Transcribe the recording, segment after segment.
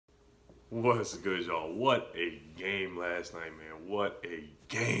What's good, y'all? What a game last night, man. What a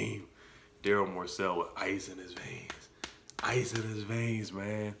game. Daryl Morsell with ice in his veins. Ice in his veins,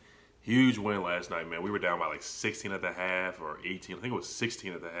 man. Huge win last night, man. We were down by like 16 at the half or 18. I think it was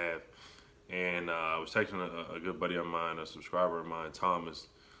 16 at the half. And I was texting a good buddy of mine, a subscriber of mine, Thomas.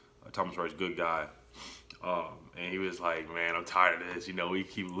 Thomas Wright's a good guy. And he was like, man, I'm tired of this. You know, we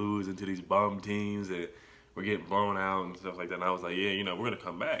keep losing to these bum teams and we're getting blown out and stuff like that. And I was like, yeah, you know, we're going to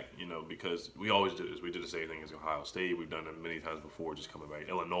come back, you know, because we always do this. We did the same thing as Ohio State. We've done it many times before, just coming back.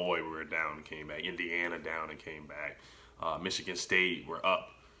 Illinois, we were down and came back. Indiana, down and came back. Michigan State, we're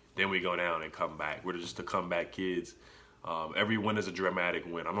up. Then we go down and come back. We're just the comeback kids. Every win is a dramatic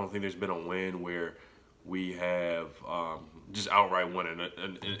win. I don't think there's been a win where we have just outright won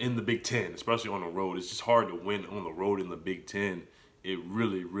in the Big Ten, especially on the road. It's just hard to win on the road in the Big Ten. It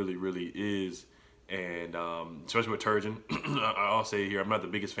really, really, really is. And especially with Turgeon, I'll say here, I'm not the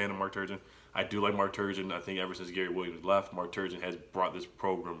biggest fan of Mark Turgeon. I do like Mark Turgeon. I think ever since Gary Williams left, Mark Turgeon has brought this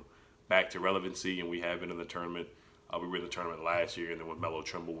program back to relevancy, and we have been in the tournament. We were in the tournament last year, and then with Melo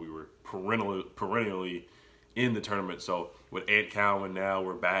Trimble, we were perennially in the tournament. So with Ant Cowan now,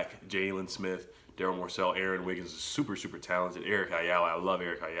 we're back. Jalen Smith, Daryl Morsell, Aaron Wiggins is super, super talented. Eric Ayala, I love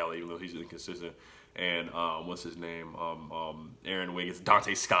Eric Ayala, even though he's inconsistent. And what's his name? Aaron Wiggins.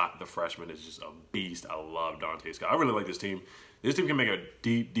 Dante Scott, the freshman, is just a beast. I love Dante Scott. I really like this team. This team can make a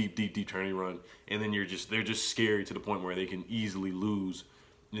deep turning run, and then they're just scary to the point where they can easily lose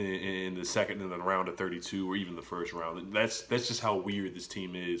in the second and then the round of 32 or even the first round. That's just how weird this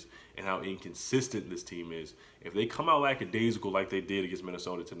team is and how inconsistent this team is. If they come out lackadaisical like they did against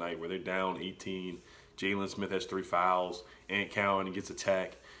Minnesota tonight, where they're down 18, Jalen Smith has 3 fouls, Ant Cowan gets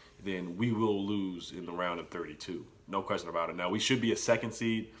attacked, then we will lose in the round of 32. No question about it. Now, we should be a second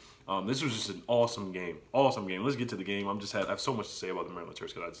seed. This was just an awesome game. Awesome game. Let's get to the game. I have so much to say about the Maryland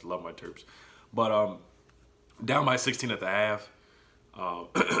Terps because I just love my Terps. But down by 16 at the half. I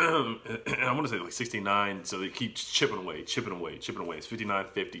want to say like 69, so they keep chipping away. It's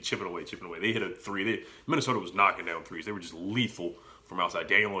 59-50, chipping away. They hit a 3. Minnesota was knocking down 3s. They were just lethal from outside.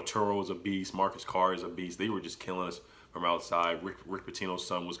 Daniel Otero is a beast. Marcus Carr is a beast. They were just killing us from outside. Rick Pitino's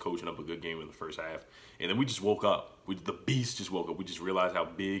son was coaching up a good game in the first half. And then we just woke up. The beast just woke up. We just realized how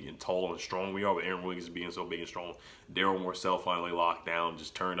big and tall and strong we are with Aaron Wiggins being so big and strong. Daryl Morsell finally locked down,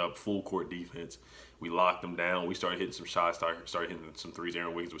 just turned up full court defense. We locked them down. We started hitting some shots, started hitting some threes.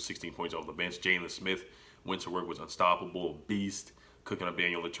 Aaron Wiggins with 16 points off the bench. Jalen Smith went to work, was unstoppable, beast, cooking up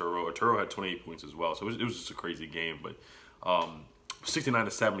Daniel Otero. Otero had 28 points as well. So it was just a crazy game. But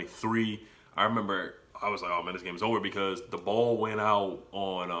 69-73, I remember I was like, oh man, this game is over because the ball went out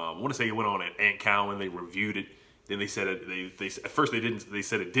on, I want to say it went on at Ant Cowan. They reviewed it. Then they said it, at first they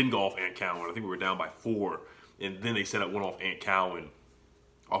said it didn't go off Ant Cowan. I think we were down by 4. And then they said it went off Ant Cowan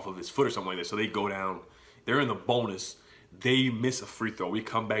off of his foot or something like that. So they go down. They're in the bonus. They miss a free throw. We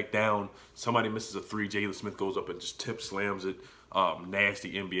come back down. Somebody misses a 3. Jalen Smith goes up and just slams it.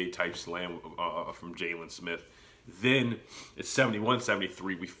 Nasty NBA type slam from Jalen Smith. Then it's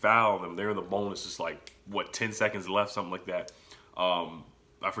 71-73. We foul them. They're in the bonus. It's like, what, 10 seconds left, something like that.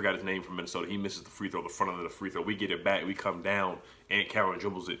 I forgot his name from Minnesota. He misses the free throw, the front of the free throw. We get it back. We come down. Ant Cowan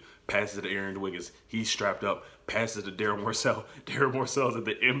dribbles it, passes it to Aaron Wiggins. He's strapped up, passes it to Daryl Morsell. Daryl Morsell's at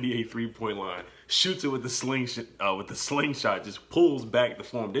the NBA three-point line, shoots it with the slingshot, just pulls back the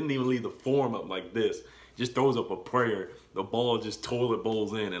form. Didn't even leave the form up like this. Just throws up a prayer. The ball just toilet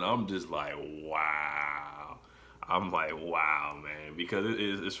bowls in, and I'm just like, wow. I'm like, wow, man, because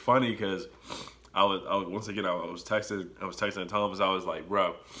it's funny because I was texting Thomas. I was like,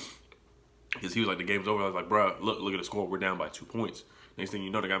 bro, because he was like, the game's over. I was like, bro, look at the score. We're down by 2 points. Next thing you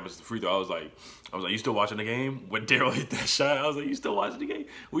know, the guy missed the free throw. I was like, you still watching the game? When Daryl hit that shot, I was like, you still watching the game?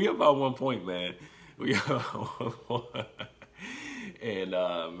 We up by 1 point, man. We up by 1 point. And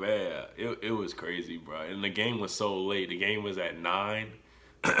man, it was crazy, bro. And the game was so late. The game was at 9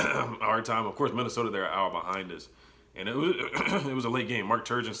 our time. Of course, Minnesota, they're an hour behind us. And it was a late game. Mark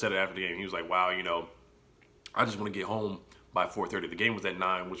Turgeon said it after the game. He was like, wow, you know, I just want to get home by 4:30. The game was at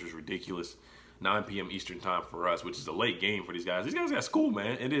 9, which was ridiculous. 9 p.m. Eastern time for us, which is a late game for these guys. These guys got school,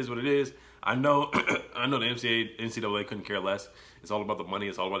 man. It is what it is. I know I know the NCAA couldn't care less. It's all about the money.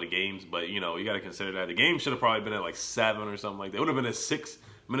 It's all about the games. But, you know, you got to consider that. The game should have probably been at like 7 or something like that. It would have been at 6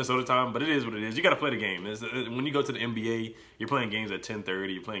 Minnesota time, but it is what it is. You got to play the game. When you go to the NBA, you're playing games at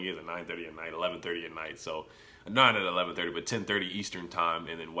 10:30. You're playing games at 9:30 at night, 11:30 at night. So not at 11:30, but 10:30 Eastern time,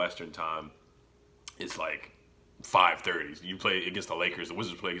 and then Western time, it's like 5:30. You play against the Lakers. The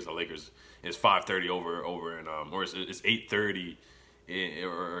Wizards play against the Lakers. It's 5:30 over in or it's 8:30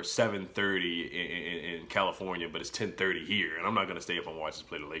 or 7:30 in California, but it's 10:30 here, and I'm not gonna stay up and watch us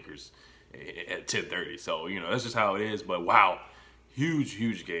play the Lakers at 10:30. So you know that's just how it is. But wow,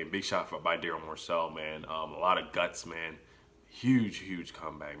 huge game, big shot by Daryl Morsell, man. A lot of guts, man. Huge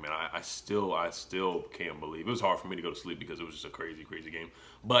comeback, man. I still can't believe it was hard for me to go to sleep because it was just a crazy game.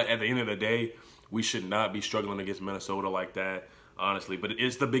 But at the end of the day, we should not be struggling against Minnesota like that. Honestly, but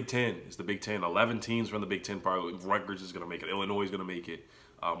it's the Big Ten. It's the Big Ten. 11 teams from the Big Ten. Probably Rutgers is going to make it. Illinois is going to make it.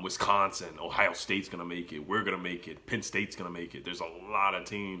 Wisconsin, Ohio State's going to make it. We're going to make it. Penn State's going to make it. There's a lot of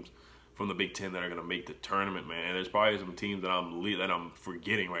teams from the Big Ten that are going to make the tournament, man. And there's probably some teams that I'm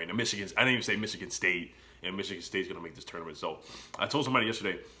forgetting right now. Michigan. I didn't even say Michigan State, and Michigan State's going to make this tournament. So I told somebody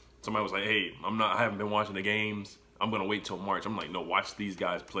yesterday. Somebody was like, "Hey, I haven't been watching the games. I'm going to wait till March." I'm like, no, watch these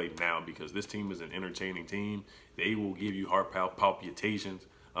guys play now because this team is an entertaining team. They will give you heart palpitations.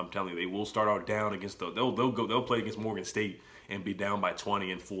 I'm telling you, they will start out down against they'll play against Morgan State and be down by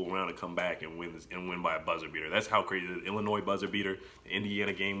 20 and fool around and come back and win by a buzzer beater. That's how crazy the Illinois buzzer beater. The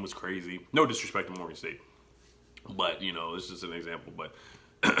Indiana game was crazy. No disrespect to Morgan State, but you know, it's just an example. But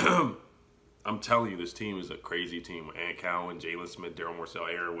I'm telling you, this team is a crazy team with Ant Cowan, Jalen Smith, Daryl Morsell,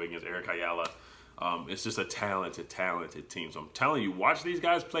 Aaron Wiggins, Eric Ayala. It's just a talented team. So I'm telling you, watch these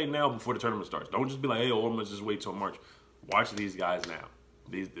guys play now before the tournament starts. Don't just be like, hey, I'm gonna just wait till March. Watch these guys now.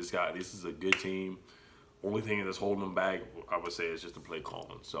 This is a good team. Only thing that's holding them back, I would say, is just the play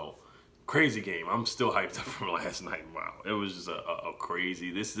calling. So crazy game. I'm still hyped up from last night. Wow, it was just a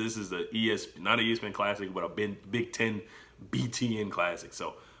crazy. This is the not an ESPN Classic, but a Big Ten BTN Classic.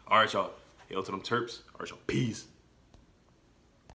 So all right, y'all. Hail to them Terps. All right, y'all. Peace.